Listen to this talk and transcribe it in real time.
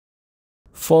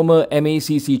Former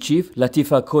MACC chief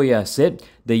Latheefa Koya said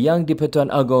the young di-Pertuan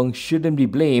Agong shouldn't be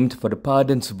blamed for the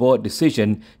Pardons Board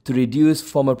decision to reduce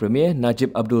former Premier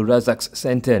Najib Abdul Razak's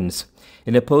sentence.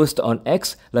 In a post on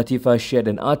X, Latheefa shared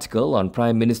an article on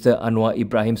Prime Minister Anwar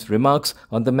Ibrahim's remarks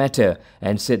on the matter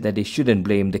and said that they shouldn't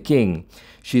blame the king.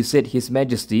 She said His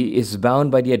Majesty is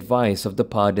bound by the advice of the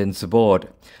Pardons Board.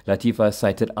 Latheefa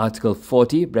cited Article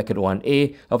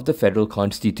 40(1)(a) of the Federal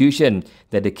Constitution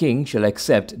that the king shall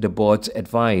accept the board's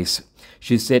advice.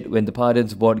 She said when the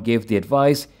Pardons Board gave the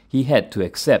advice, he had to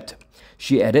accept.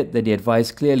 She added that the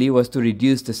advice clearly was to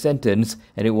reduce the sentence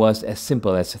and it was as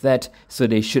simple as that, so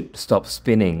they should stop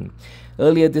spinning.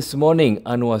 Earlier this morning,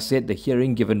 Anwar said the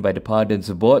hearing given by the Pardons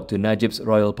Board to Najib's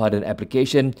royal pardon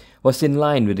application was in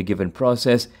line with the given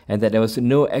process and that there was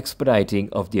no expediting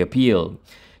of the appeal.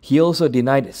 He also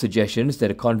denied suggestions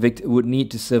that a convict would need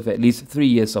to serve at least 3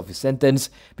 years of his sentence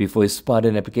before his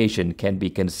pardon application can be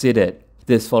considered.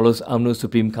 This follows UMNO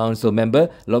Supreme Council member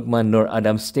Lokman Nur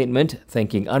Adam's statement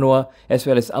thanking Anwar as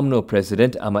well as UMNO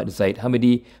President Ahmad Zahid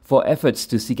Hamidi for efforts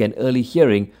to seek an early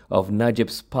hearing of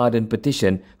Najib's pardon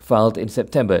petition filed in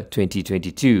September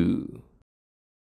 2022.